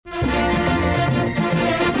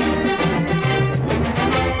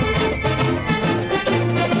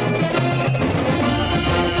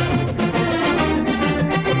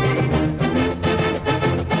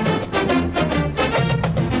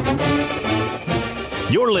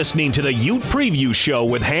You're listening to the Ute Preview Show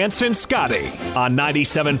with Hans and Scotty on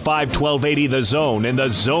 97.5 1280 The Zone and the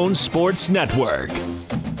Zone Sports Network.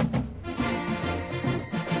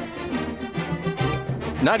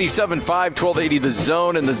 97.5 1280 The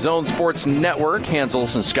Zone and the Zone Sports Network. Hans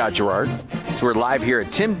Olsen, Scott Gerard. So we're live here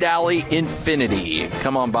at Tim Dahle Infinity.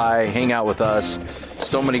 Come on by, hang out with us.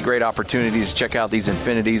 So many great opportunities to check out these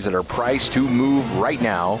Infinities that are priced to move right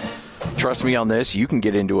now. Trust me on this, you can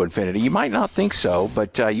get into Infinity. You might not think so,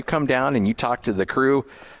 but you come down and you talk to the crew.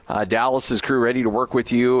 Dallas's crew ready to work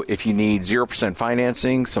with you. If you need 0%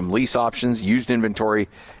 financing, some lease options, used inventory,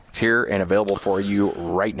 it's here and available for you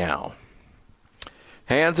right now.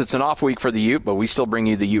 Hans, it's an off week for the Ute, but we still bring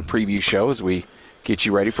you the Ute Preview Show as we get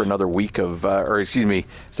you ready for another week of,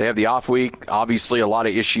 they have the off week. Obviously, a lot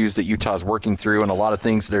of issues that Utah's working through and a lot of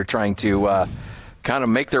things they're trying to kind of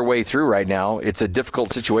make their way through right now. It's a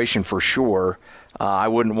difficult situation for sure. I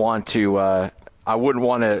wouldn't want to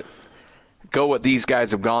go what these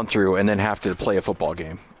guys have gone through and then have to play a football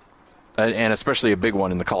game. And especially a big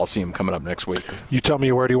one in the Coliseum coming up next week. You tell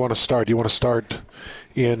me, where do you want to start? Do you want to start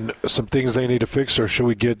in some things they need to fix, or should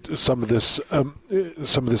we get some of this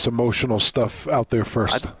emotional stuff out there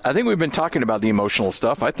first? I think we've been talking about the emotional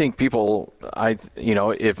stuff. I think people,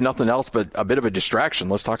 if nothing else but a bit of a distraction,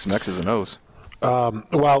 let's talk some X's and O's.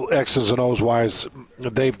 X's and O's wise,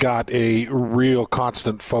 they've got a real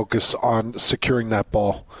constant focus on securing that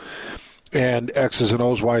ball. And X's and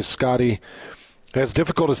O's wise, Scotty, as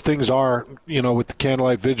difficult as things are, with the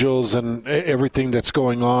candlelight vigils and everything that's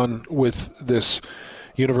going on with this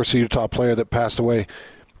University of Utah player that passed away,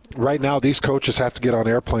 right now these coaches have to get on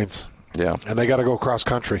airplanes. Yeah. And they got to go cross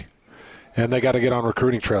country. And they got to get on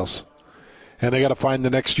recruiting trails. And they got to find the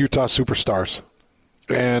next Utah superstars.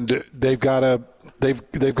 And they've got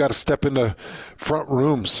to step into front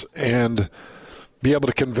rooms and be able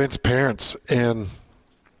to convince parents and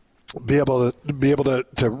be able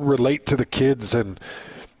to relate to the kids. And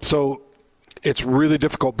so it's really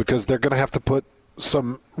difficult because they're going to have to put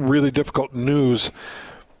some really difficult news,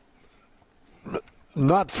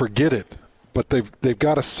 not forget it, but they've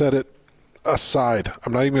got to set it aside.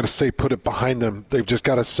 I'm not even going to say put it behind them. They've just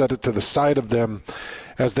got to set it to the side of them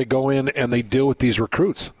as they go in and they deal with these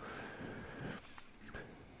recruits.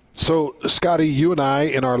 So, Scotty, you and I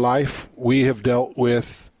in our life, we have dealt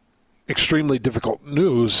with extremely difficult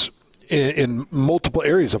news in multiple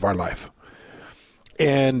areas of our life.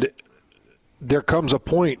 And there comes a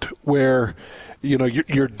point where,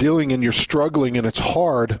 you're dealing and you're struggling and it's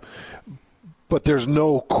hard, but there's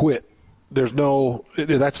no quit.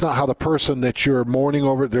 That's not how the person that you're mourning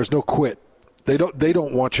over, there's no quit. They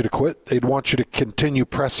don't want you to quit. They'd want you to continue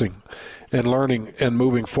pressing and learning and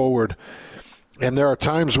moving forward. And there are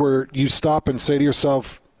times where you stop and say to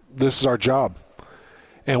yourself, this is our job,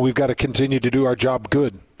 and we've got to continue to do our job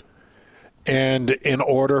good. And in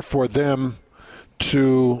order for them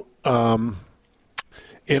to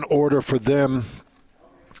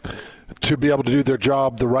be able to do their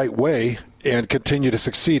job the right way and continue to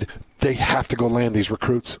succeed, they have to go land these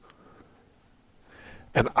recruits.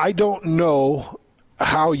 And I don't know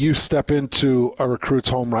how you step into a recruit's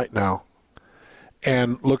home right now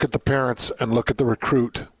and look at the parents and look at the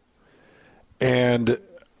recruit. And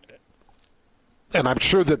I'm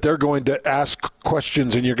sure that they're going to ask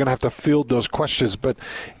questions and you're going to have to field those questions, but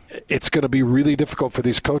it's going to be really difficult for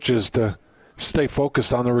these coaches to stay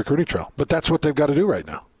focused on the recruiting trail. But that's what they've got to do right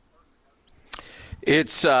now.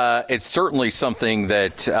 It's certainly something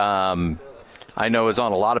that I know is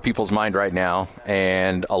on a lot of people's mind right now,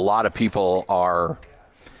 and a lot of people are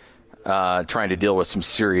trying to deal with some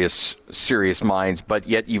serious minds, but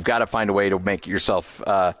yet you've got to find a way to make yourself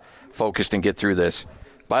focused and get through this.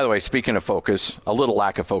 By the way, speaking of focus, a little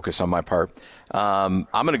lack of focus on my part, I'm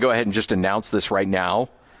going to go ahead and just announce this right now.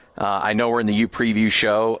 I know we're in the Ute Preview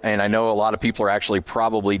Show, and I know a lot of people are actually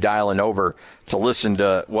probably dialing over to listen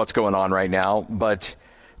to what's going on right now, but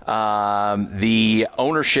the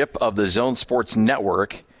ownership of the Zone Sports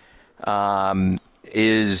Network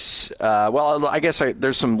is, I guess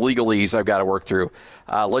there's some legalese I've got to work through.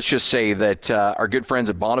 Let's just say that our good friends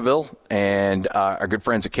at Bonneville and our good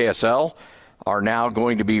friends at KSL are now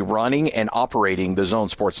going to be running and operating the Zone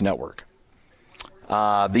Sports Network.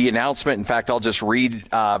 The announcement, in fact, I'll just read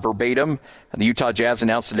verbatim. The Utah Jazz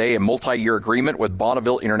announced today a multi-year agreement with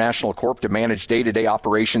Bonneville International Corp to manage day-to-day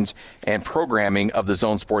operations and programming of the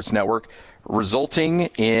Zone Sports Network. resulting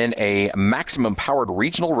in a maximum-powered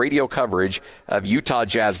regional radio coverage of Utah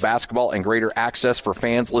Jazz basketball and greater access for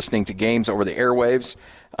fans listening to games over the airwaves.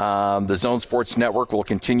 The Zone Sports Network will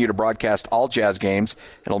continue to broadcast all Jazz games,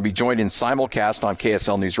 and will be joined in simulcast on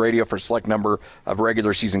KSL News Radio for a select number of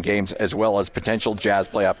regular season games as well as potential Jazz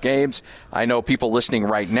playoff games. I know people listening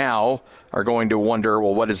right now are going to wonder,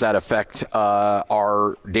 well, what does that affect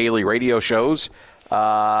our daily radio shows?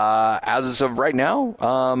 As of right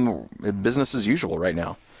now, business as usual right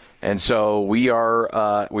now. And so we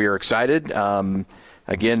are excited.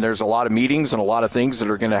 Again, there's a lot of meetings and a lot of things that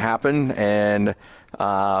are going to happen, and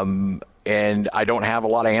I don't have a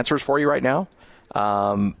lot of answers for you right now.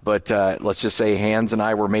 But let's just say Hans and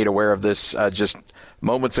I were made aware of this just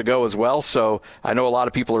moments ago as well. So I know a lot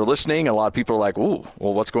of people are listening. A lot of people are like, "Ooh,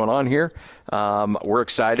 well, what's going on here?" We're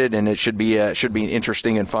excited, and it should be an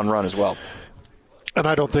interesting and fun run as well. And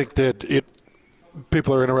I don't think that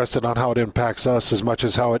people are interested on how it impacts us as much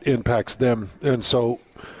as how it impacts them. And so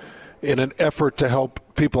in an effort to help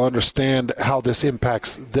people understand how this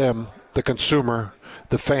impacts them, the consumer,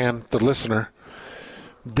 the fan, the listener,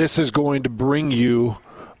 this is going to bring you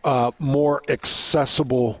more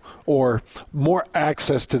accessible or more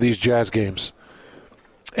access to these Jazz games.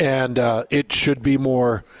 And it should be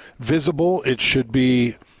more visible. It should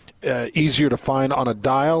be easier to find on a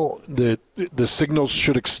dial. The signals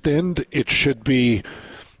should extend.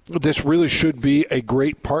 This really should be a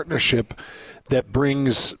great partnership that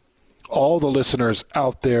brings all the listeners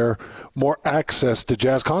out there more access to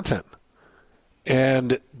Jazz content.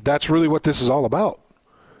 And that's really what this is all about.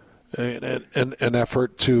 An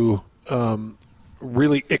effort to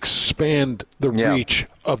really expand the reach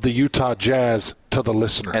of the Utah Jazz to the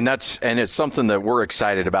listener. And it's something that we're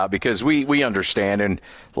excited about because we understand. And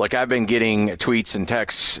like, I've been getting tweets and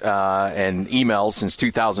texts and emails since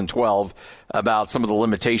 2012 about some of the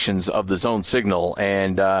limitations of the zone signal,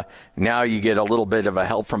 and now you get a little bit of a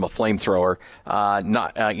help from a flamethrower.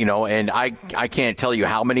 And I can't tell you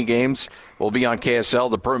how many games will be on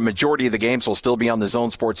KSL. The majority of the games will still be on the Zone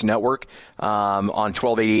Sports Network on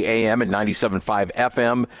 1280 AM and 97.5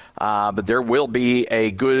 FM, but there will be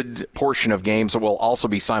a good portion of games that will also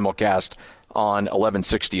be simulcast on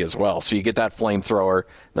 1160 as well. So you get that flamethrower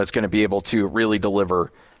that's going to be able to really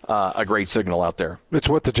deliver a great signal out there. It's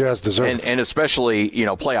what the Jazz deserve. And especially,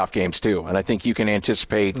 playoff games too. And I think you can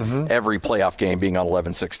anticipate every playoff game being on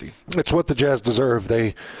 1160. It's what the Jazz deserve.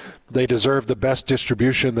 They deserve the best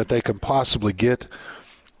distribution that they can possibly get.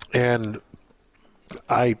 And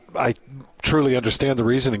I truly understand the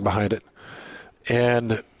reasoning behind it.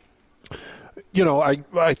 And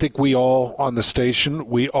I think we all on the station,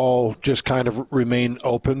 we all just kind of remain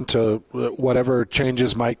open to whatever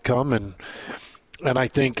changes might come. And I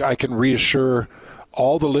think I can reassure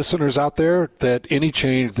all the listeners out there that any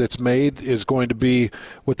change that's made is going to be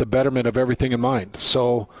with the betterment of everything in mind.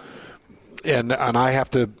 So, and I have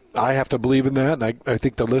to believe in that. And I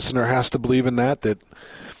think the listener has to believe in that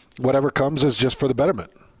whatever comes is just for the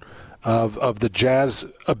betterment of the Jazz,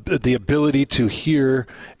 the ability to hear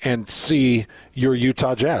and see your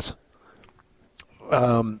Utah Jazz.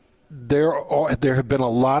 There have been a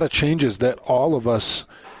lot of changes that all of us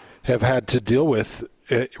have had to deal with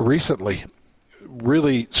recently,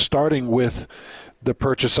 really starting with the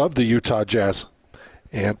purchase of the Utah Jazz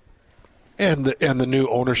and the new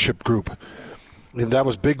ownership group. And that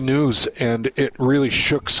was big news, and it really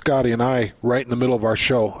shook Scotty and I right in the middle of our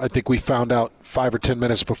show. I think we found out 5 or 10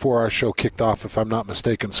 minutes before our show kicked off, if I'm not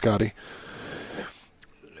mistaken, Scotty.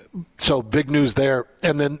 So big news there.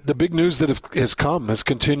 And then the big news that has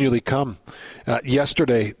continually come.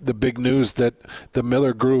 Yesterday, the big news that the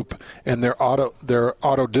Miller Group and their auto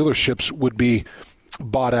dealerships would be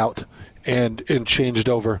bought out and changed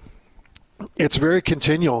over. It's very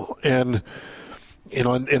continual. And,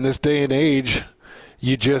 in this day and age,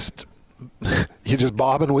 you just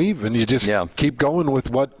bob and weave, and you just keep going with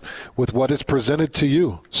what is presented to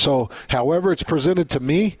you. So however it's presented to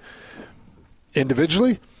me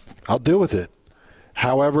individually, I'll deal with it.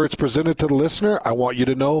 However it's presented to the listener, I want you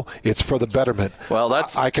to know it's for the betterment. Well,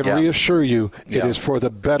 I can reassure you it is for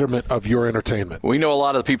the betterment of your entertainment. We know a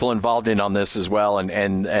lot of the people involved on this as well,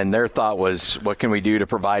 and their thought was, what can we do to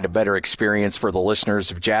provide a better experience for the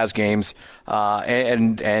listeners of Jazz games,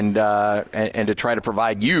 and to try to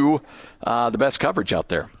provide you the best coverage out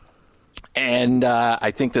there. And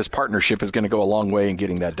I think this partnership is going to go a long way in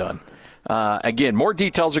getting that done. Again, more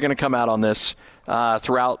details are going to come out on this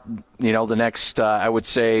throughout, the next, I would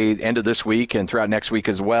say, end of this week and throughout next week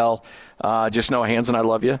as well. Just know, Hans and I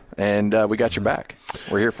love you, and we got your back.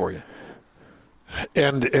 We're here for you.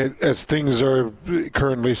 And as things are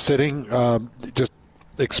currently sitting, just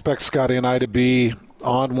expect Scotty and I to be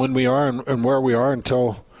on when we are and where we are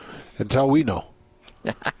until we know.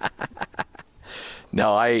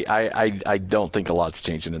 No, I don't think a lot's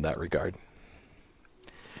changing in that regard.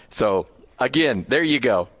 So, again, there you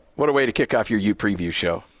go. What a way to kick off your Ute Preview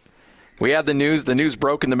show. We had the news. The news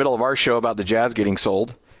broke in the middle of our show about the Jazz getting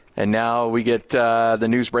sold. And now we get the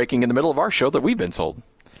news breaking in the middle of our show that we've been sold.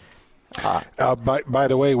 By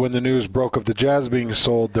the way, when the news broke of the Jazz being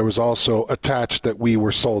sold, there was also attached that we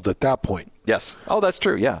were sold at that point. Yes. Oh, that's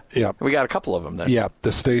true. Yeah. Yeah. We got a couple of them then. Yeah.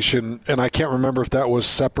 The station, and I can't remember if that was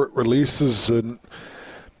separate releases and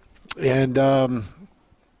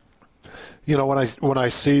you know, when I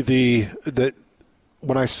see the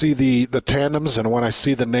tandems and when I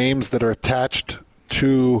see the names that are attached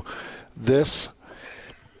to this,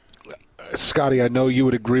 Scotty, I know you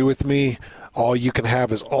would agree with me. All you can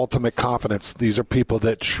have is ultimate confidence. These are people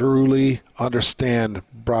that truly understand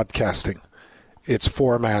broadcasting, its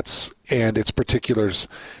formats and its particulars,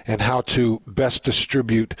 and how to best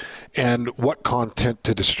distribute and what content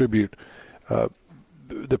to distribute.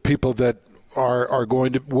 The people that we're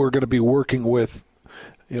going to be working with,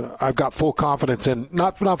 you know, I've got full confidence in,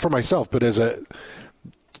 not for myself, but as a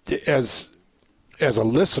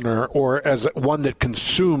listener or as one that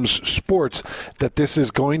consumes sports, that this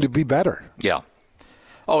is going to be better. Yeah.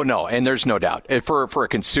 Oh, no, and there's no doubt. For a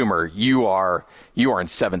consumer, you are in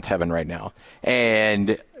seventh heaven right now.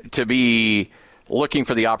 And to be looking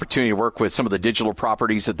for the opportunity to work with some of the digital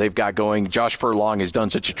properties that they've got going, Josh Furlong has done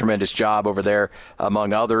such a tremendous job over there,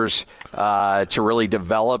 among others, to really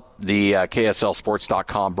develop the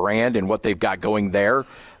KSLSports.com brand, and what they've got going there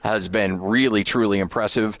has been really, truly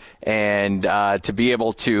impressive. And to be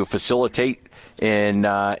able to facilitate in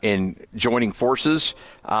joining forces,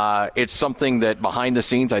 it's something that behind the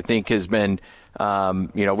scenes I think has been,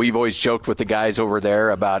 we've always joked with the guys over there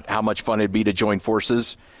about how much fun it'd be to join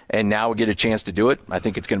forces, and now we get a chance to do it. I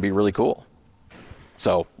think it's going to be really cool.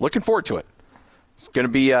 So looking forward to it. It's going to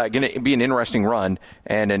be an interesting run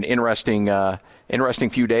and an interesting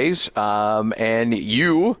few days. And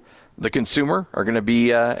you, the consumer, are going to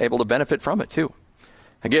be able to benefit from it too.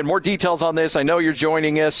 Again, more details on this. I know you're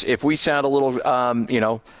joining us. If we sound a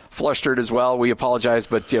little, flustered as well, we apologize.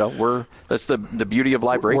 But that's the beauty of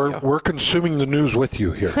live radio. We're consuming the news with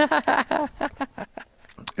you here,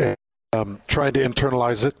 and, trying to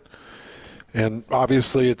internalize it. And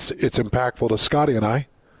obviously, it's impactful to Scotty and I,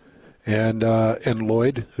 and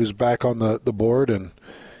Lloyd, who's back on the board, and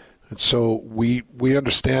so we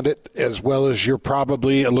understand it as well as you're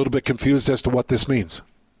probably a little bit confused as to what this means,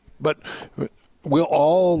 but we'll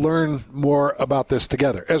all learn more about this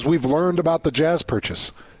together, as we've learned about the Jazz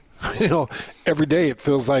purchase. Every day it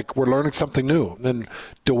feels like we're learning something new. Then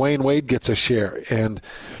Dwayne Wade gets a share, and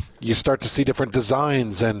you start to see different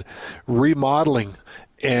designs and remodeling,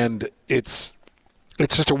 and it's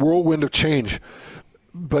just a whirlwind of change.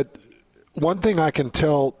 But one thing I can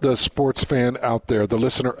tell the sports fan out there, the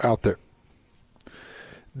listener out there,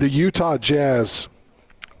 the Utah Jazz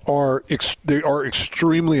are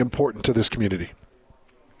extremely important to this community.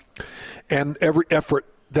 And every effort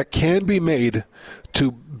that can be made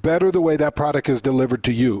to better the way that product is delivered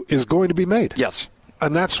to you is going to be made. Yes.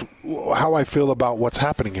 And that's how I feel about what's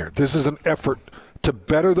happening here. This is an effort to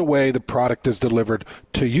better the way the product is delivered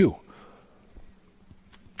to you.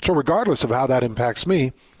 So regardless of how that impacts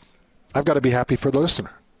me, I've got to be happy for the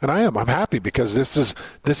listener. And I am. I'm happy because this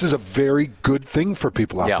is a very good thing for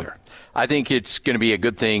people out there. I think it's going to be a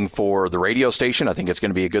good thing for the radio station. I think it's going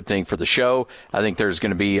to be a good thing for the show. I think there's going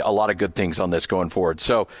to be a lot of good things on this going forward.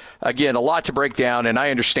 So, again, a lot to break down, and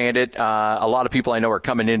I understand it. A lot of people I know are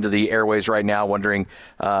coming into the airways right now wondering,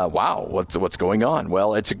 wow, what's going on?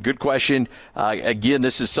 Well, it's a good question. Again,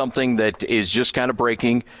 this is something that is just kind of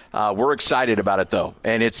breaking. We're excited about it, though,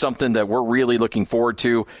 and it's something that we're really looking forward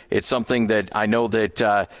to. It's something that I know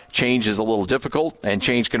that change is a little difficult, and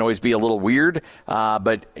change can always be a little weird,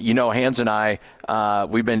 but, Hans and I,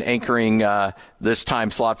 we've been anchoring this time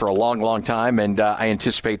slot for a long, long time, and I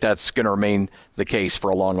anticipate that's going to remain the case for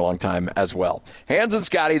a long, long time as well. Hans and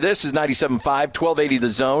Scotty, this is 97.5, 1280 The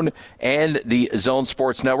Zone, and the Zone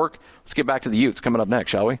Sports Network. Let's get back to the Utes coming up next,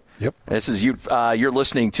 shall we? Yep. This is Ute. You're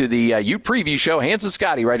listening to the Ute Preview Show, Hans and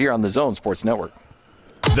Scotty, right here on the Zone Sports Network.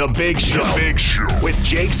 The Big Show with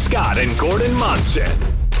Jake Scott and Gordon Monson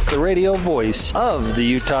the radio voice of the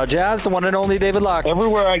Utah Jazz, the one and only David Locke.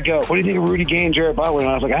 Everywhere I go, what do you think of Rudy Gay and Jared Butler? And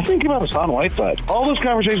I was like, I think about Hassan Whiteside. All those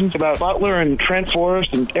conversations about Butler and Trent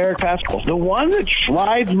Forrest and Eric Paschall. The one that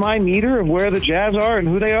slides my meter of where the Jazz are and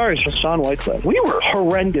who they are is Hassan Whiteside. We were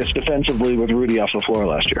horrendous defensively with Rudy off the floor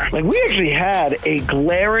last year. Like, we actually had a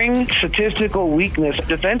glaring statistical weakness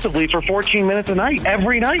defensively for 14 minutes a night,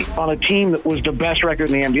 every night, on a team that was the best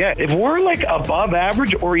record in the NBA. If we're like above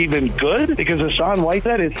average or even good, because Hassan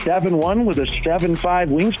Whiteside is 7'1" with a 7'5"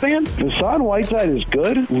 wingspan, Hassan Whiteside is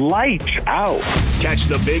good. Lights out. Catch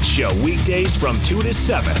the Big Show weekdays from 2 to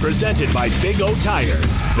 7, presented by Big O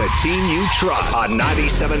Tires, the team you trust, on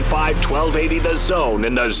 97.5 1280 The Zone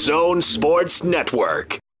and the Zone Sports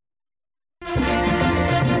Network.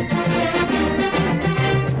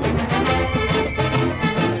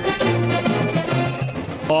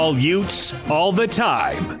 All Utes, all the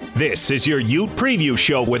time. This is your Ute Preview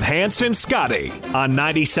Show with Hans and Scotty on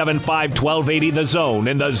 97.5 1280 The Zone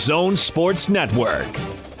and the Zone Sports Network.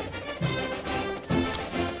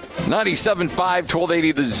 97.5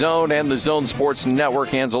 1280 The Zone and the Zone Sports Network.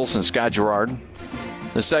 Hans Olsen, Scott Gerard.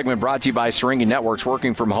 This segment brought to you by Syringa Networks.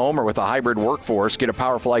 Working from home or with a hybrid workforce, get a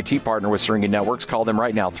powerful IT partner with Syringa Networks. Call them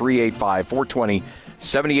right now,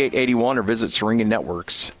 385-420-7881, or visit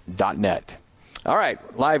syringanetworks.net. All right,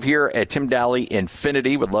 live here at Tim Daly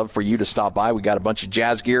Infinity. Would love for you to stop by. We got a bunch of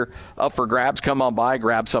Jazz gear up for grabs. Come on by,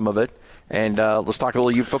 grab some of it, and let's talk a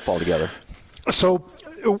little Ute football together. So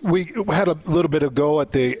we had a little bit of go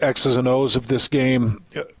at the X's and O's of this game,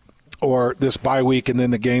 or this bye week, and then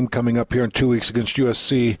the game coming up here in 2 weeks against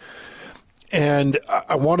USC. And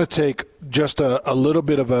I want to take just a little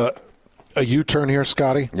bit of a U-turn here,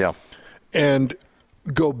 Scotty. Yeah. And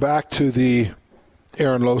go back to the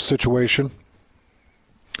Aaron Lowe situation.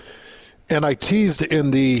 And I teased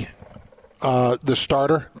in the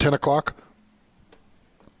starter, 10 o'clock,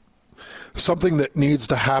 something that needs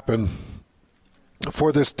to happen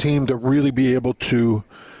for this team to really be able to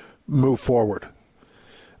move forward.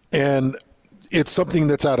 And it's something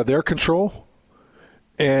that's out of their control,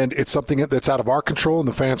 and it's something that's out of our control and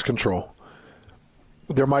the fans' control.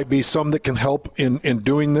 There might be some that can help in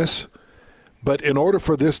doing this, but in order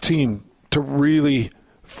for this team to really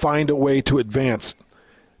find a way to advance,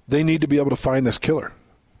 they need to be able to find this killer.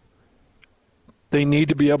 They need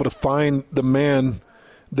to be able to find the man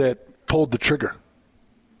that pulled the trigger.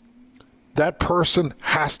 That person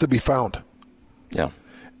has to be found. Yeah.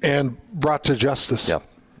 And brought to justice. Yeah,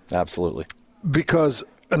 absolutely. Because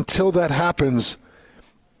until that happens,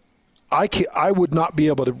 I would not be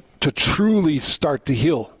able to truly start to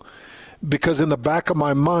heal. Because in the back of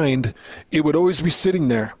my mind, it would always be sitting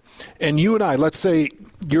there. And you and I, let's say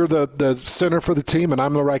you're the center for the team and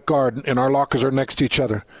I'm the right guard, and our lockers are next to each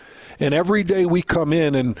other. And every day we come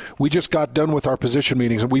in and we just got done with our position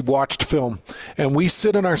meetings and we watched film, and we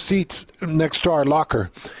sit in our seats next to our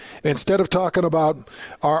locker. Instead of talking about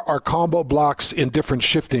our combo blocks in different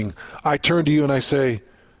shifting, I turn to you and I say,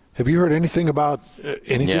 have you heard anything about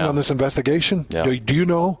anything on this investigation? Yeah. Do you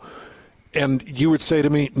know? And you would say to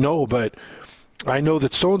me, no, but I know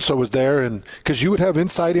that so-and-so was there, and because you would have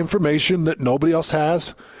inside information that nobody else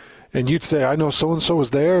has, and you'd say, I know so-and-so was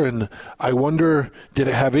there, and I wonder, did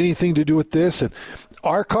it have anything to do with this? And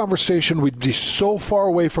our conversation would be so far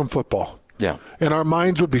away from football. Yeah. And our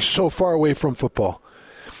minds would be so far away from football.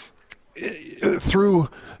 Through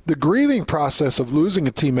the grieving process of losing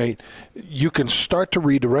a teammate, you can start to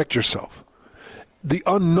redirect yourself. The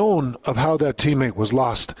unknown of how that teammate was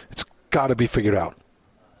lost, it's got to be figured out.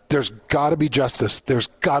 There's got to be justice. There's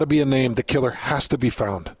got to be a name. The killer has to be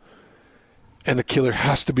found. And the killer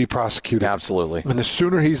has to be prosecuted. Absolutely. And the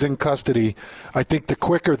sooner he's in custody, I think the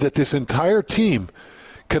quicker that this entire team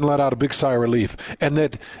can let out a big sigh of relief. And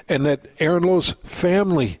that Aaron Lowe's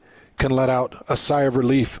family can let out a sigh of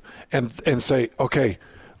relief and say, okay,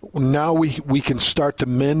 now we can start to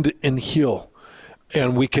mend and heal.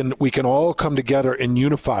 And we can all come together and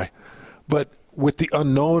unify. But with the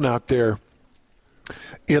unknown out there,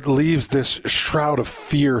 it leaves this shroud of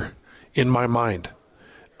fear in my mind,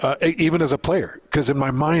 even as a player. Because in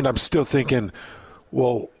my mind, I'm still thinking,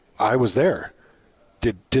 well, I was there.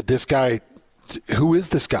 Did this guy? Who is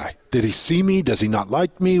this guy? Did he see me? Does he not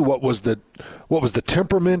like me? What was the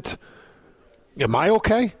temperament? Am I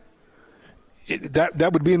okay?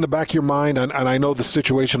 That would be in the back of your mind. And I know the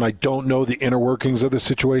situation. I don't know the inner workings of the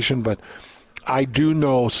situation, but I do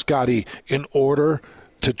know, Scotty, in order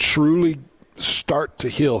to truly start to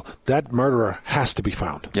heal, that murderer has to be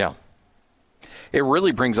found. Yeah. It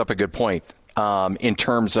really brings up a good point in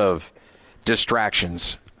terms of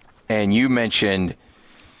distractions. And you mentioned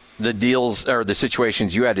the deals or the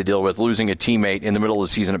situations you had to deal with, losing a teammate in the middle of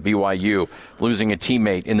the season at BYU, losing a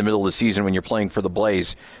teammate in the middle of the season when you're playing for the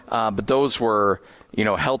Blaze. But those were,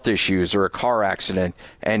 health issues or a car accident,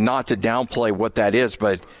 and not to downplay what that is,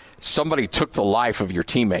 but somebody took the life of your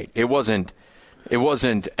teammate. It wasn't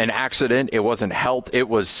an accident. It wasn't health. It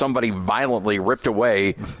was somebody violently ripped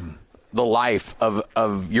away the life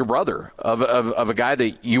of your brother, of a guy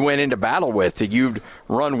that you went into battle with, that you'd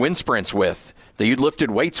run wind sprints with, that you'd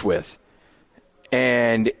lifted weights with.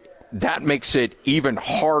 And that makes it even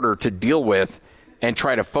harder to deal with and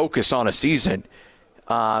try to focus on a season.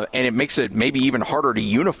 And it makes it maybe even harder to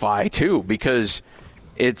unify, too, because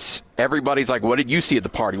everybody's like, what did you see at the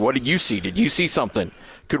party? What did you see? Did you see something?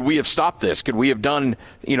 Could we have stopped this? Could we have done,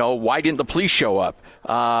 why didn't the police show up?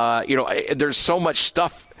 There's so much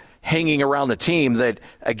stuff hanging around the team that,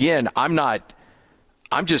 again, I'm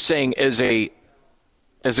just saying as a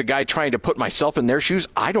guy trying to put myself in their shoes,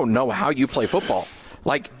 I don't know how you play football.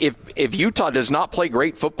 Like, if Utah does not play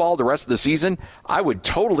great football the rest of the season, I would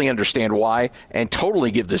totally understand why and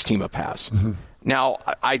totally give this team a pass. Mm-hmm. Now,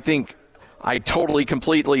 I think I totally,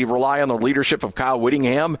 completely rely on the leadership of Kyle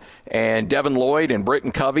Whittingham and Devin Lloyd and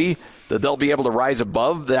Britton Covey, that they'll be able to rise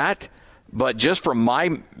above that. But just from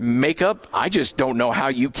my makeup, I just don't know how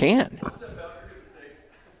you can.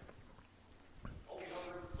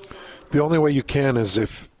 The only way you can is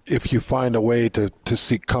if you find a way to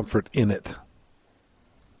seek comfort in it.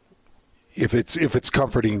 If it's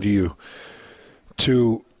comforting to you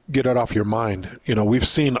to get it off your mind. We've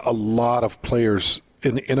seen a lot of players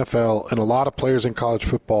in the NFL and a lot of players in college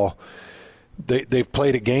football. They've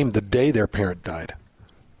played a game the day their parent died,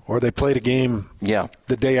 or they played a game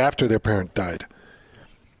the day after their parent died.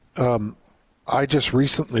 I just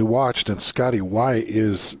recently watched, and Scotty, why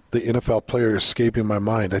is the NFL player escaping my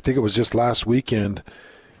mind? I think it was just last weekend,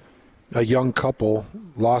 a young couple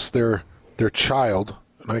lost their child.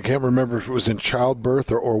 And I can't remember if it was in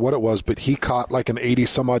childbirth or what it was, but he caught like an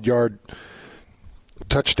 80-some-odd yard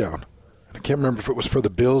touchdown. I can't remember if it was for the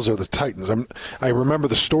Bills or the Titans. I remember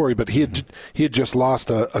the story, but he had just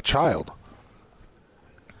lost a child.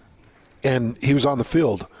 And he was on the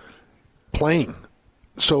field playing.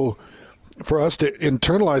 So for us to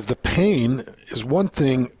internalize the pain is one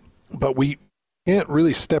thing, but we can't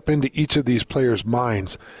really step into each of these players'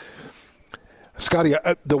 minds. Scotty,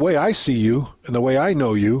 the way I see you and the way I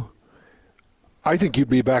know you, I think you'd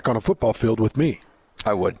be back on a football field with me.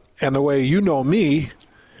 I would. And the way you know me,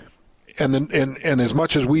 and as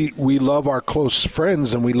much as we love our close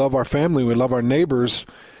friends and we love our family, we love our neighbors,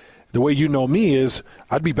 the way you know me is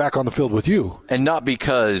I'd be back on the field with you. And not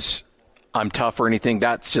because I'm tough or anything.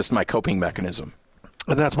 That's just my coping mechanism.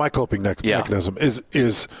 And that's my coping mechanism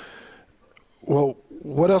is well,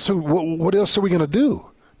 what else are we going to do?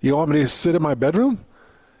 You want me to sit in my bedroom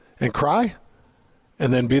and cry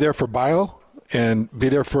and then be there for bio and be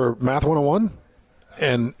there for Math 101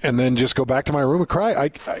 and then just go back to my room and cry?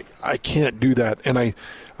 I can't do that. And I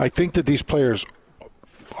think that these players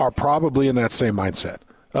are probably in that same mindset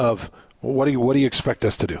of, what do you expect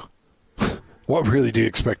us to do? What really do you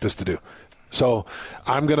expect us to do? So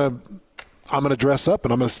I'm gonna dress up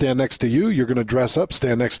and I'm gonna stand next to you. You're gonna dress up,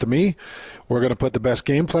 stand next to me. We're gonna put the best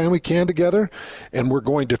game plan we can together, and we're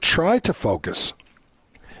going to try to focus.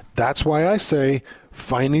 That's why I say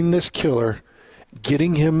finding this killer,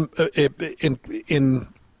 getting him in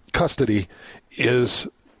custody is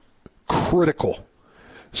critical,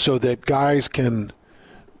 so that guys can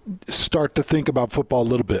start to think about football a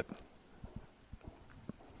little bit.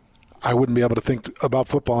 I wouldn't be able to think about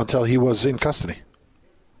football until he was in custody.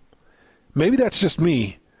 Maybe that's just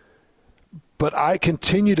me, but I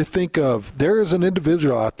continue to think of, there is an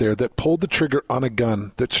individual out there that pulled the trigger on a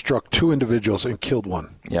gun that struck two individuals and killed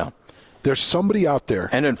one. Yeah. There's somebody out there.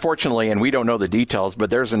 And unfortunately, and we don't know the details, but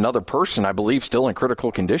there's another person, I believe, still in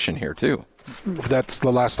critical condition here, too. That's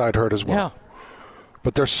the last I'd heard as well. Yeah.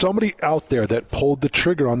 But there's somebody out there that pulled the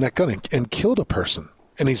trigger on that gun and killed a person.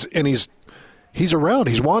 And he's around.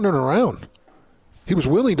 He's wandering around. He was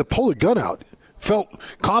willing to pull the gun out. Felt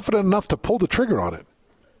confident enough to pull the trigger on it.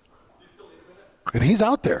 And he's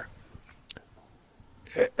out there.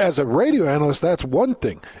 As a radio analyst, that's one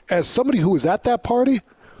thing. As somebody who was at that party,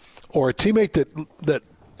 or a teammate that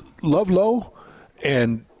loved Lowe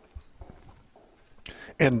and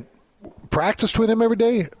practiced with him every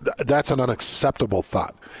day, that's an unacceptable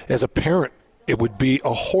thought. As a parent, it would be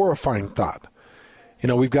a horrifying thought.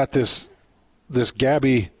 We've got this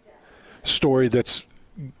Gabby story that's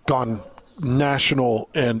gone national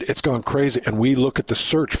and it's gone crazy, and we look at the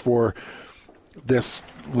search for this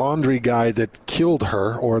laundry guy that killed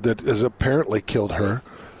her, or that is apparently killed her.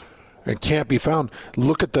 and can't be found.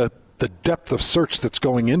 Look at the depth of search that's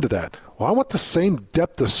going into that. Well, I want the same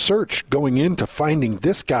depth of search going into finding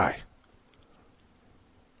this guy.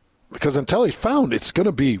 Because until he's found, it's going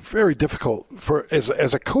to be very difficult for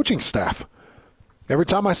as a coaching staff. Every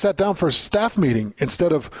time I sat down for a staff meeting,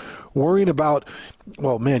 instead of worrying about,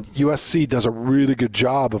 well, man, USC does a really good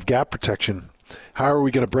job of gap protection. How are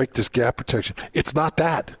we going to break this gap protection? It's not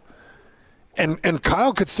that. And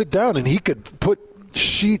Kyle could sit down and he could put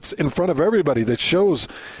sheets in front of everybody that shows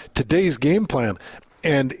today's game plan.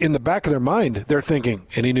 And in the back of their mind, they're thinking,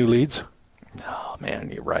 any new leads? Oh, man,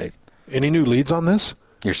 you're right. Any new leads on this?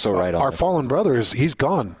 You're so right on Our this. fallen brother, he's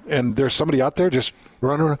gone. And there's somebody out there just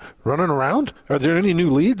running around? Are there any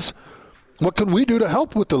new leads? What can we do to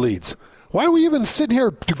help with the leads? Why are we even sitting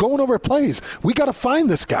here going over plays? We got to find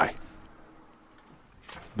this guy.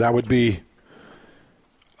 That would be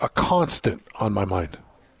a constant on my mind.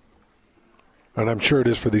 And I'm sure it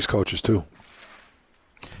is for these coaches too.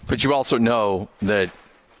 But you also know that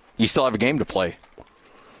you still have a game to play.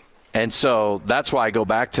 And so that's why I go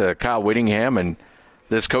back to Kyle Whittingham and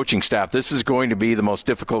this coaching staff. This is going to be the most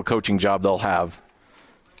difficult coaching job they'll have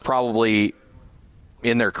probably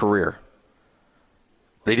in their career.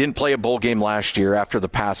 They didn't play a bowl game last year after the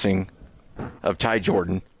passing of Ty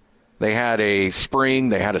Jordan. They had a spring,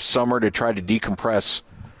 they had a summer to try to decompress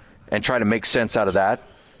and try to make sense out of that.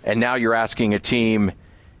 And now you're asking a team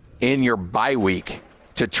in your bye week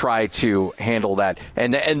to try to handle that.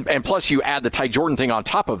 And plus you add the Ty Jordan thing on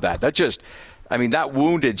top of that. That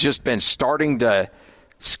wound had just been starting to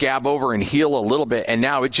scab over and heal a little bit, and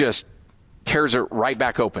now it just tears it right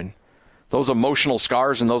back open. Those emotional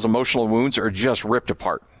scars and those emotional wounds are just ripped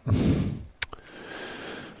apart.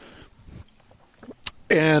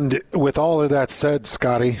 And with all of that said,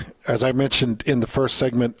 Scotty, as I mentioned in the first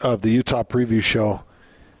segment of the Utah preview show,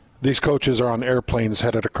 these coaches are on airplanes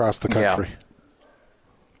headed across the country.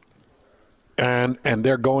 Yeah. And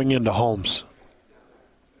they're going into homes,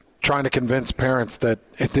 trying to convince parents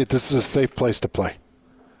that this is a safe place to play.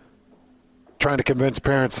 Trying to convince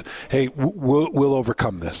parents, hey, we'll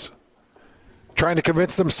overcome this. Trying to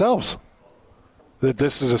convince themselves that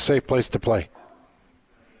this is a safe place to play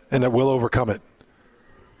and that we'll overcome it.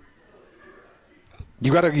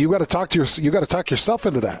 You got to talk yourself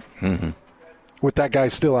into that. Mm-hmm. With that guy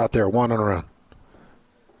still out there wandering around.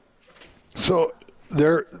 So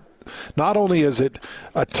not only is it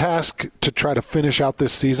a task to try to finish out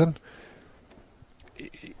this season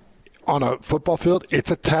on a football field, it's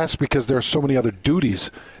a task because there are so many other duties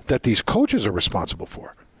that these coaches are responsible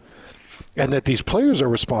for and that these players are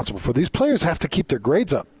responsible for. These players have to keep their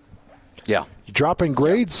grades up. Yeah. You drop in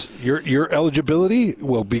grades, your eligibility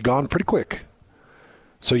will be gone pretty quick.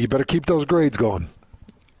 So you better keep those grades going.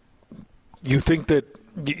 You think that,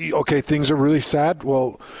 okay, things are really sad?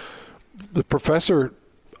 Well, the professor,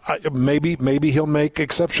 maybe he'll make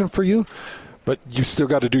exception for you, but you still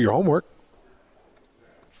got to do your homework.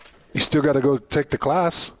 You still got to go take the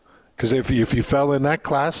class, because if you fell in that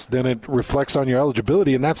class, then it reflects on your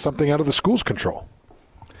eligibility, and that's something out of the school's control.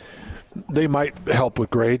 They might help with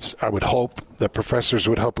grades. I would hope that professors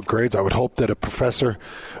would help with grades. I would hope that a professor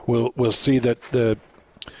will see that the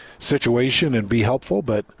situation and be helpful,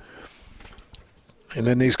 and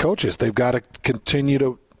then these coaches, they've got to continue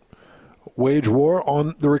to wage war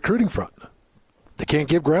on the recruiting front. They can't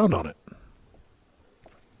give ground on it.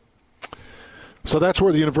 So that's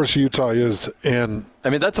where the University of Utah is. And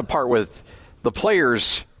that's a part with the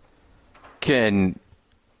players can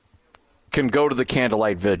go to the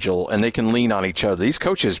candlelight vigil and they can lean on each other. These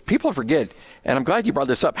coaches, people forget, and I'm glad you brought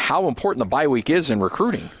this up, how important the bye week is in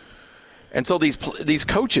recruiting. And so these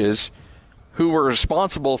coaches who were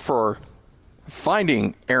responsible for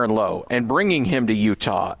finding Aaron Lowe and bringing him to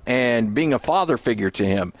Utah and being a father figure to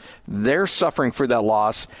him, they're suffering for that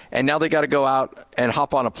loss. And now they got to go out and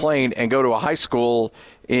hop on a plane and go to a high school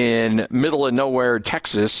in middle of nowhere,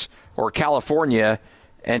 Texas or California,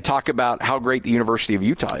 and talk about how great the University of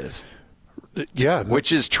Utah is. Yeah.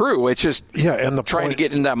 Which is true. It's just and trying to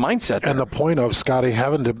get in that mindset there. And the point of, Scotty,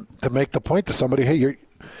 having to make the point to somebody, hey,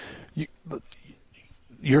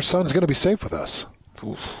 your son's going to be safe with us.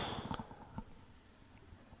 Oof.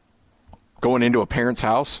 Going into a parent's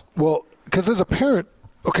house? Well, because as a parent,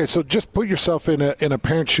 okay, so just put yourself in a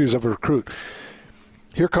parent's shoes of a recruit.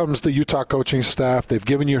 Here comes the Utah coaching staff. They've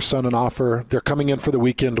given your son an offer. They're coming in for the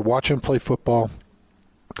weekend to watch him play football.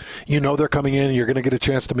 You know they're coming in. You're going to get a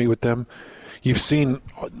chance to meet with them. You've seen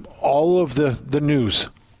all of the news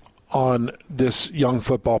on this young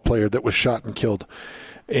football player that was shot and killed.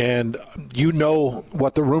 And you know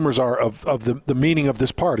what the rumors are of the meaning of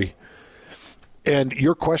this party. And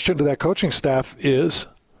your question to that coaching staff is,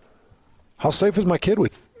 How safe is my kid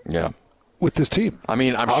with this team? I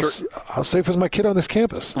mean, how safe is my kid on this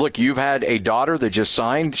campus? Look, you've had a daughter that just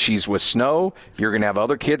signed. She's with Snow. You're going to have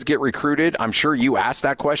other kids get recruited. I'm sure you asked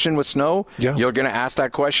that question with Snow. Yeah. You're going to ask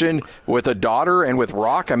that question with a daughter and with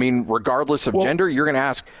Rock. I mean, regardless of gender, you're going to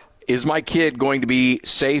ask, is my kid going to be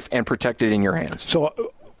safe and protected in your hands?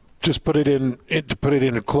 So just to put it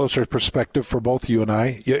in a closer perspective for both you and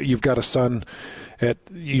I, you've got a son at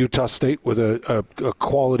Utah State with a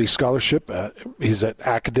quality scholarship. He's an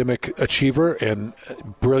academic achiever and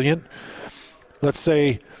brilliant. Let's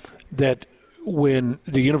say that when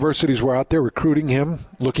the universities were out there recruiting him,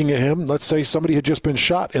 looking at him, let's say somebody had just been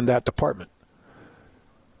shot in that department.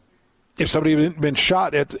 If somebody had been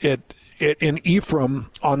shot in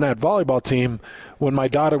Ephraim on that volleyball team when my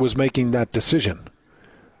daughter was making that decision,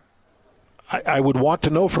 I would want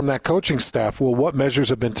to know from that coaching staff, well, what measures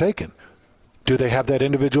have been taken? Do they have that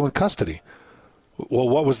individual in custody? Well,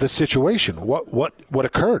 what was the situation? What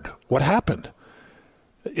occurred? What happened?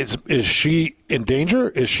 Is she in danger?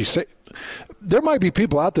 Is she safe? There might be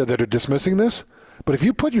people out there that are dismissing this, but if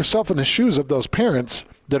you put yourself in the shoes of those parents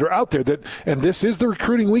that are out there, and this is the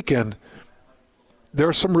recruiting weekend, there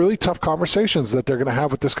are some really tough conversations that they're going to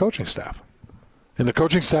have with this coaching staff. And the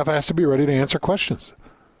coaching staff has to be ready to answer questions.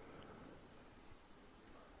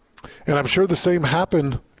 And I'm sure the same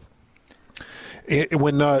happened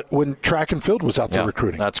when track and field was out there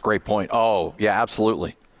recruiting. That's a great point. Oh, yeah,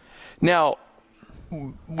 absolutely. Now,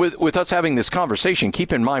 with us having this conversation,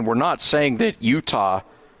 keep in mind we're not saying that Utah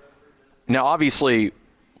 – now, obviously,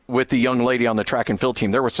 with the young lady on the track and field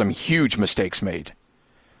team, there were some huge mistakes made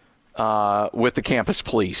with the campus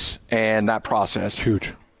police and that process.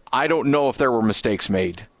 Huge. I don't know if there were mistakes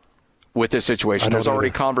made with this situation. There's already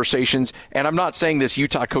conversations, and I'm not saying this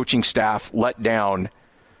Utah coaching staff let down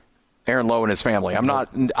Aaron Lowe and his family. I'm not.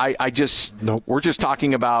 Nope. We're just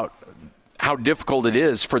talking about how difficult it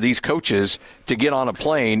is for these coaches to get on a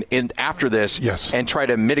plane after this and try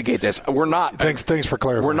to mitigate this. We're not. Thanks for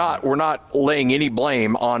clarifying. We're not laying any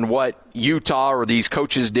blame on what Utah or these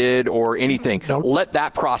coaches did or anything. Nope. Let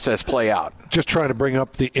that process play out. Just trying to bring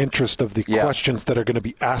up the interest of the questions that are going to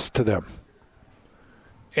be asked to them,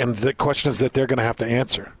 and the questions that they're going to have to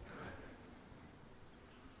answer.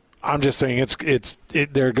 I'm just saying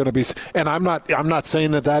they're going to be, and I'm not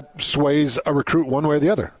saying that sways a recruit one way or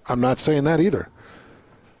the other. I'm not saying that either.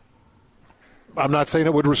 I'm not saying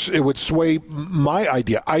it would sway my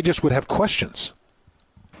idea. I just would have questions,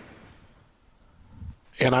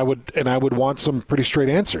 and I would want some pretty straight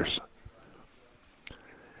answers.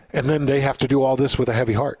 And then they have to do all this with a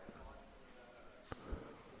heavy heart.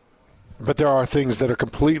 But there are things that are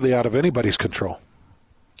completely out of anybody's control.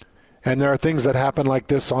 And there are things that happen like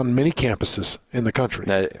this on many campuses in the country.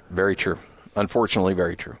 Very true. Unfortunately,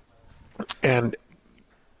 very true. And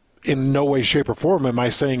in no way, shape, or form am I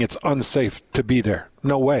saying it's unsafe to be there.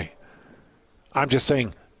 No way. I'm just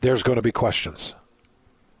saying there's going to be questions.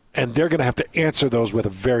 And they're going to have to answer those with a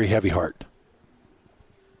very heavy heart.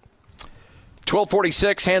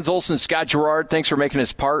 1246, Hans Olsen, Scott Gerard, thanks for making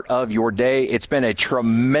this part of your day. It's been a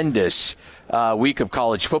tremendous week of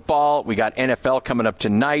college football. We got NFL coming up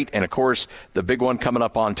tonight, and of course, the big one coming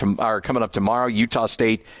up tomorrow, Utah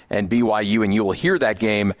State and BYU, and you will hear that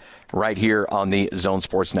game right here on the Zone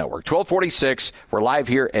Sports Network. 1246, we're live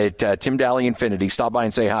here at Tim Daly Infinity. Stop by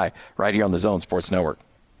and say hi right here on the Zone Sports Network.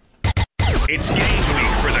 It's game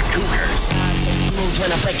week for the Cougars.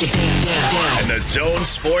 And the Zone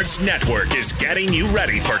Sports Network is getting you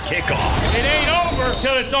ready for kickoff. It ain't over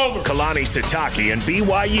till it's over. Kalani Sitake and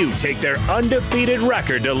BYU take their undefeated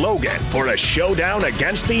record to Logan for a showdown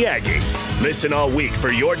against the Aggies. Listen all week for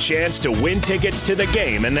your chance to win tickets to the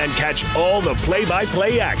game and then catch all the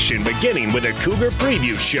play-by-play action beginning with a Cougar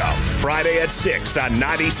Preview Show. Friday at 6 on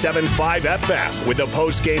 97.5 FM with a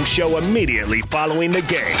post-game show immediately following the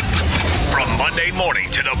game. From Monday morning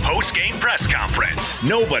to the post-game press conference,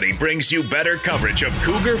 nobody brings you better coverage of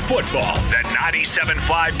Cougar football than 97.5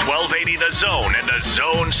 1280 The Zone and the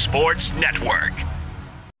Zone Sports Network.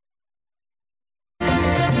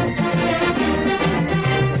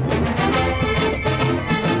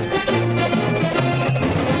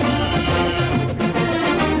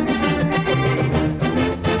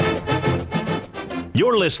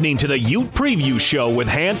 You're listening to the Ute Preview Show with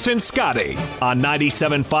Hans and Scotty on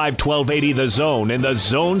 97.5 1280 The Zone and the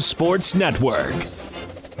Zone Sports Network.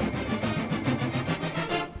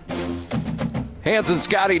 Hans and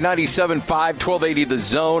Scotty, 97.5 1280 The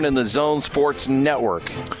Zone and the Zone Sports Network.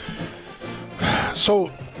 So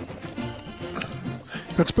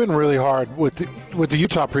it's been really hard with the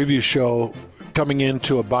Utah Preview Show coming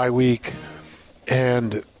into a bye week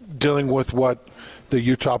and dealing with what the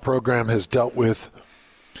Utah program has dealt with,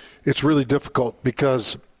 it's really difficult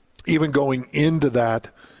because even going into that,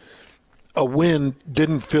 a win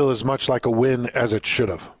didn't feel as much like a win as it should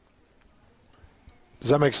have. Does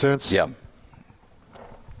that make sense? Yeah.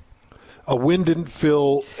 A win didn't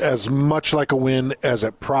feel as much like a win as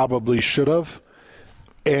it probably should have.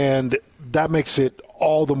 And that makes it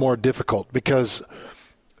all the more difficult because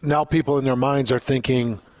now people in their minds are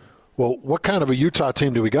thinking, well, what kind of a Utah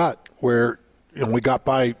team do we got where we got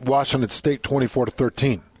by Washington State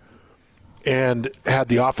 24-13 and had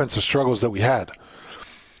the offensive struggles that we had?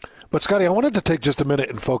 But, Scotty, I wanted to take just a minute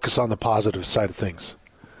and focus on the positive side of things.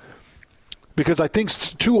 Because I think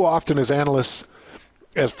too often as analysts,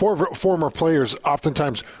 as former players,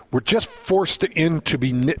 oftentimes we're just forced in to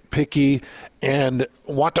be nitpicky and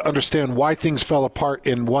want to understand why things fell apart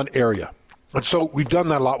in one area. And so we've done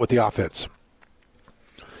that a lot with the offense.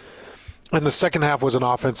 And the second half was an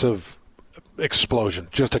offensive explosion,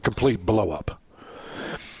 just a complete blow-up.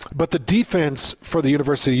 But the defense for the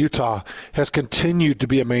University of Utah has continued to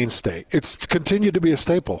be a mainstay. It's continued to be a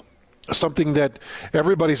staple, something that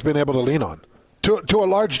everybody's been able to lean on to a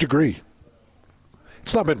large degree.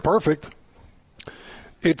 It's not been perfect.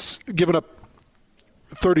 It's given up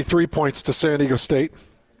 33 points to San Diego State.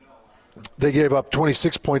 They gave up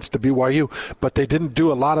 26 points to BYU, but they didn't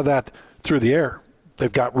do a lot of that through the air.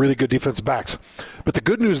 They've got really good defensive backs. But the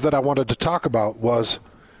good news that I wanted to talk about was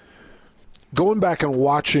going back and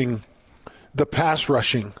watching the pass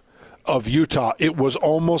rushing of Utah. It was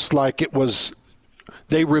almost like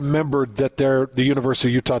they remembered that they're the University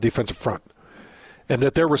of Utah defensive front and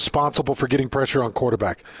that they're responsible for getting pressure on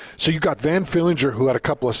quarterback. So you got Van Fillinger, who had a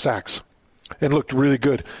couple of sacks and looked really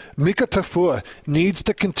good. Mika Tafua needs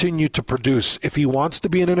to continue to produce. If he wants to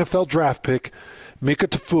be an NFL draft pick, Mika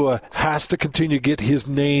Tafua has to continue to get his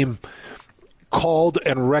name called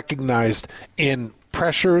and recognized in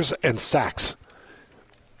pressures and sacks.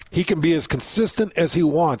 He can be as consistent as he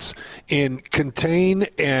wants in contain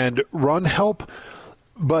and run help,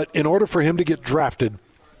 but in order for him to get drafted,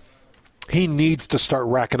 he needs to start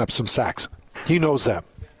racking up some sacks. He knows that.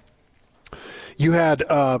 You had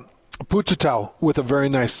Pututau with a very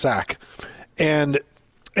nice sack, and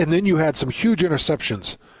then you had some huge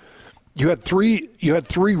interceptions. You had three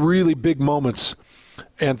really big moments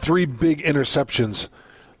and 3 big interceptions,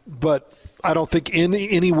 but I don't think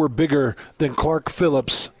any were bigger than Clark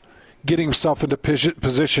Phillips getting himself into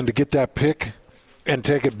position to get that pick and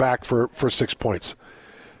take it back for 6 points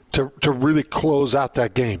to really close out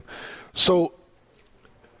that game. So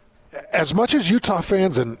as much as Utah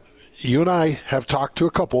fans, and you and I have talked to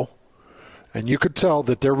a couple, and you could tell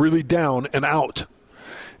that they're really down and out.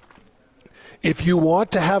 If you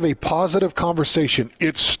want to have a positive conversation,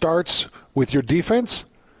 it starts with your defense,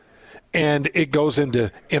 and it goes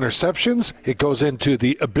into interceptions, it goes into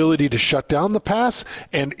the ability to shut down the pass,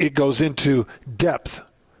 and it goes into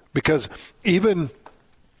depth. Because even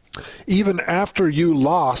after you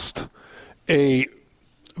lost a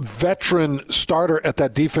veteran starter at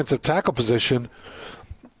that defensive tackle position,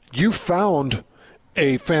 you found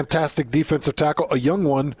a fantastic defensive tackle, a young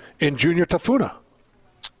one, in Junior Tafuna.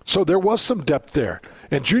 So there was some depth there.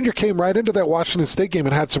 And Junior came right into that Washington State game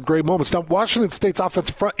and had some great moments. Now, Washington State's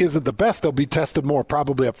offensive front isn't the best. They'll be tested more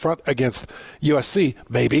probably up front against USC,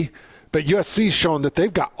 maybe. But USC's shown that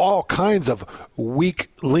they've got all kinds of weak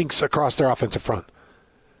links across their offensive front.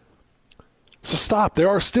 So stop. There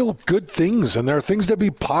are still good things, and there are things to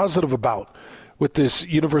be positive about with this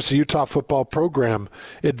University of Utah football program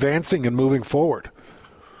advancing and moving forward.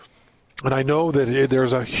 And I know that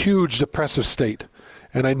there's a huge depressive state,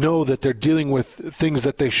 and I know that they're dealing with things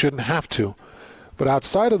that they shouldn't have to. But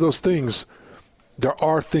outside of those things, there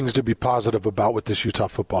are things to be positive about with this Utah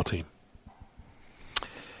football team.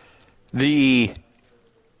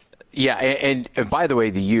 Yeah, and by the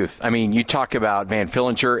way, the youth. I mean, you talk about Van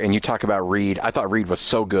Fillinger and you talk about Reed. I thought Reed was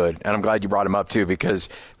so good, and I'm glad you brought him up too because,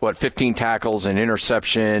 15 tackles, an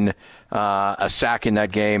interception, a sack in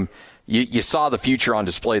that game. You saw the future on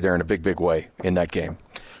display there in a big, big way in that game.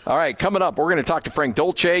 All right, coming up, we're going to talk to Frank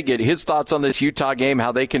Dolce, get his thoughts on this Utah game,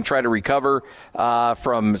 how they can try to recover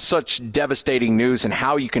from such devastating news, and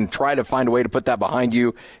how you can try to find a way to put that behind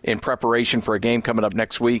you in preparation for a game coming up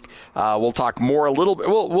next week. We'll talk more a little bit.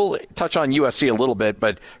 We'll touch on USC a little bit,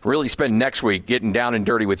 but really spend next week getting down and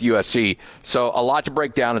dirty with USC. So a lot to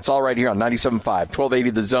break down. It's all right here on 97.5, 1280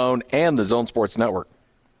 The Zone, and the Zone Sports Network.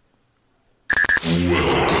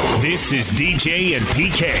 This is DJ and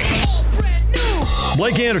PK.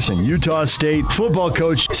 Blake Anderson, Utah State football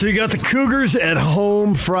coach. So you got the Cougars at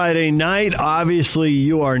home Friday night. Obviously,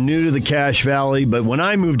 you are new to the Cache Valley, but when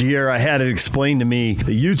I moved here, I had it explained to me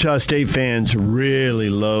the Utah State fans really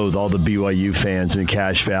loathe all the BYU fans in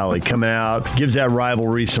Cache Valley. Coming out, gives that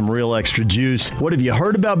rivalry some real extra juice. What have you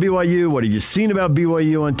heard about BYU? What have you seen about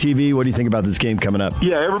BYU on TV? What do you think about this game coming up?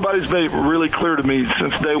 Yeah, everybody's made it really clear to me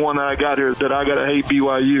since day one that I got here that I got to hate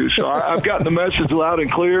BYU. So I've gotten the message loud and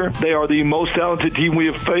clear. They are the most talented team we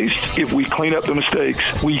have faced. If we clean up the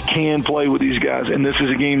mistakes, we can play with these guys, and this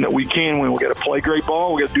is a game that we can win. We got to play great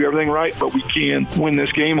ball. We got to do everything right, but we can win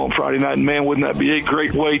this game on Friday night. And man, wouldn't that be a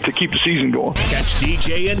great way to keep the season going? Catch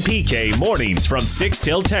DJ and PK mornings from 6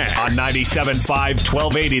 till 10 on 97.5,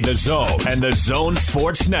 1280 The Zone and the Zone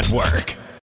Sports Network.